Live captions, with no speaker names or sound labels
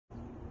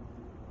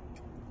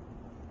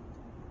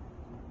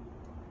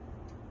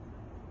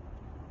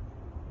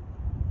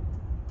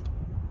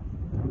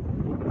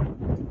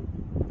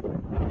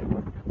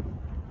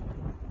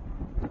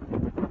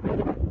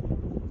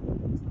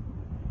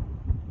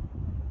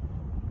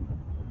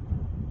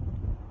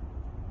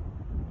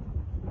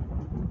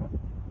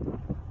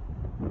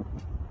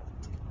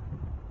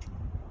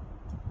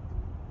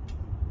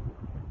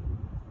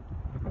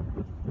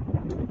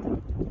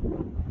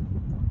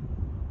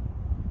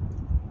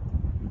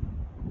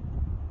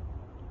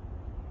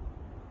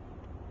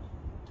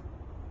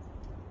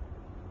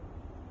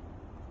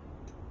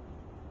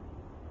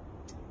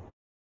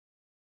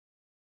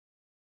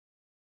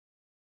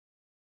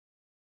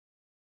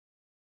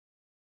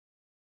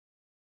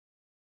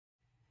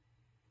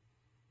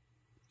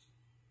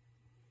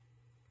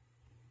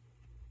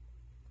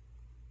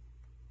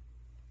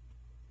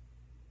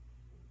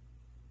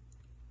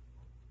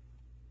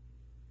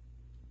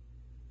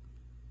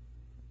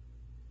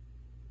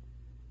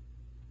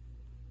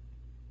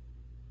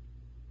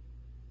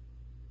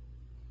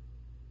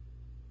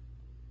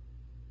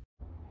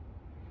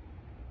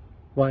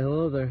Why,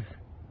 hello there.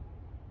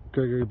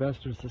 Gregory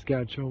Bester,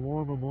 Saskatchewan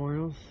War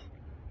Memorials.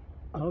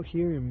 Out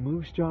here in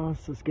Moose Jaw,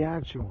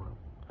 Saskatchewan.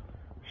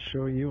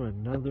 Show you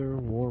another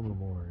war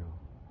memorial.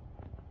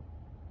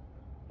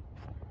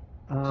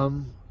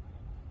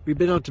 We've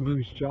been out to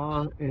Moose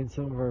Jaw in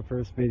some of our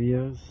first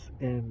videos,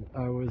 and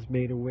I was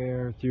made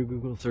aware through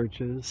Google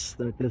searches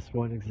that this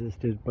one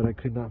existed, but I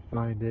could not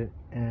find it.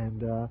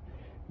 And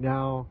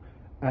now,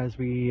 as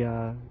we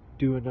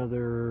do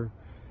another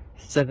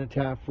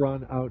cenotaph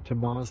run out to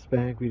Moss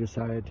Bank, we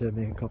decided to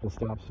make a couple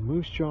stops in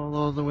Moose Jaw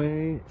along the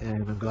way,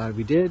 and I'm glad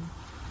we did,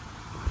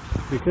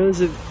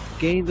 because it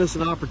gained us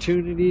an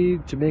opportunity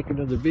to make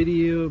another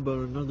video about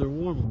another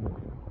war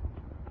memorial,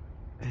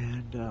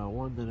 and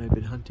one that I've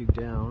been hunting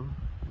down,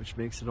 which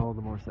makes it all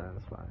the more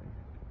satisfying.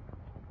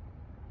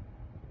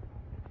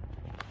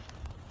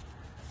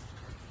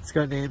 It's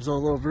got names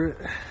all over it.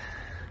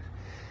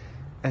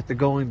 At the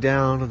going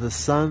down of the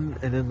sun,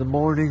 and in the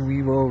morning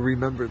we will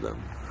remember them.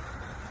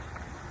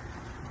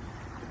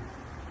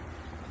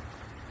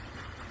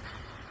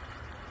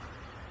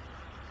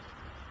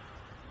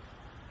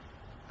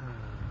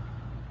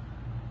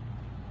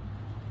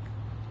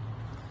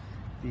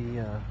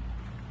 The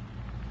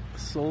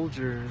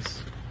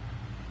soldiers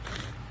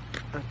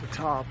at the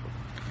top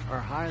are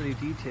highly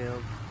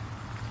detailed,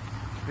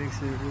 which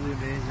makes it really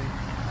amazing.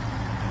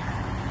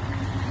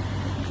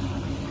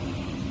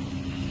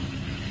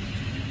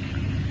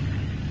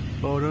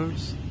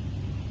 Photos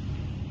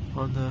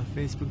on the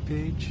Facebook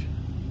page,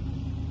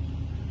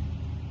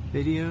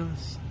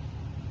 videos,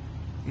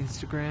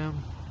 Instagram,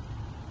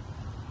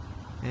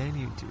 and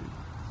YouTube.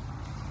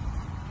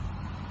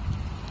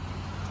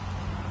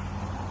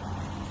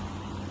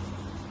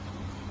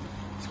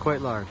 It's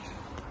quite large.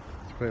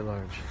 It's quite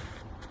large.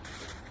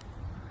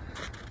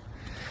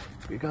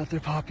 We got their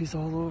poppies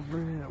all over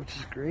it, which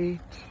is great.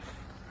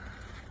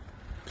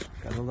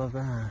 Gotta love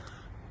that.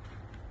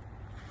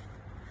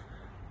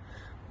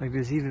 Like,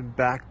 there's even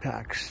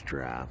backpack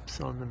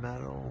straps on the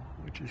metal,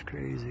 which is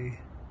crazy.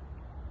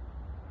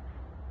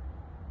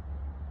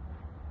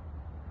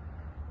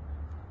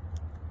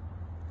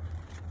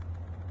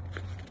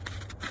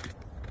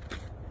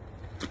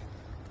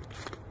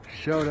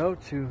 Shout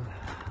out to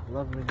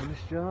lovely Moose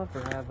Jaw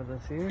for having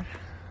us here.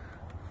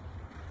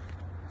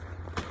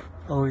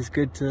 Always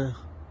good to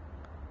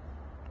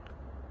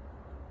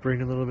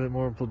bring a little bit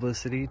more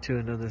publicity to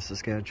another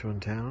Saskatchewan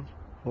town.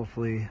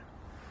 Hopefully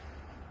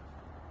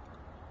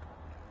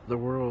the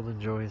world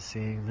enjoys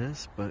seeing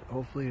this, but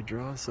hopefully it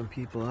draws some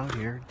people out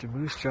here to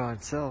Moose Jaw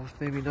itself.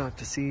 Maybe not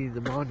to see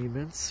the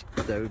monuments,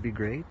 but that would be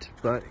great,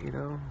 but you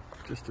know,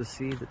 just to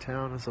see the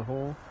town as a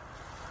whole.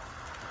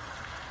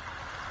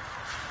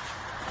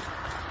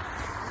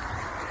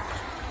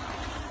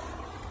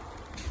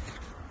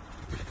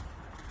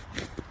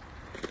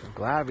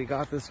 Glad we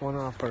got this one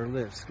off our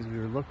list because we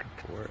were looking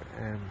for it,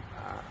 and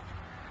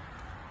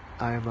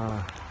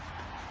I'm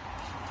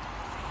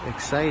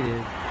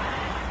excited.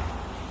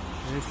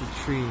 It's a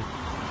treat.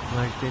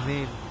 Like, they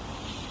made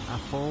a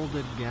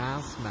folded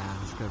gas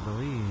mask, I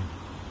believe.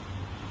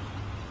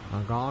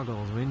 Or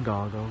goggles, wind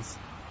goggles.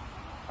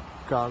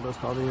 Goggles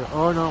probably.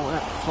 Oh no,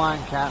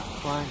 flying cap,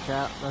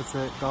 that's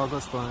it.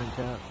 Goggles, flying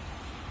cap.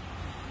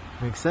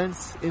 Makes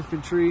sense.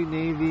 Infantry,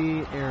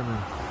 Navy,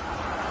 Airmen.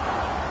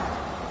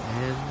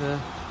 And,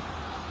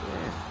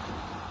 yeah.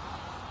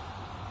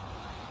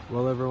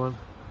 Well, everyone,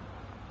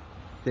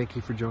 thank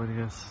you for joining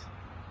us.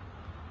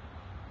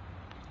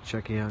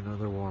 Checking out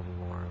another war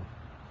memorial.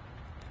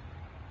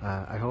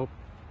 I hope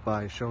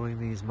by showing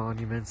these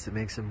monuments, it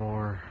makes it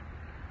more,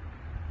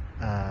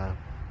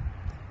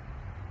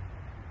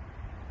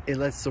 it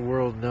lets the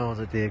world know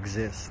that they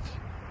exist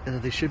and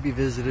that they should be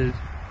visited.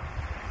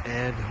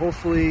 And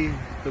hopefully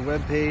the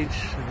webpage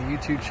and the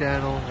YouTube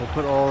channel will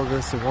put all of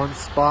this in one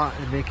spot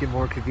and make it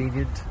more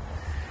convenient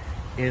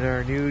in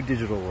our new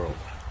digital world.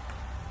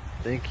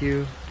 Thank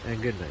you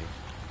and good night.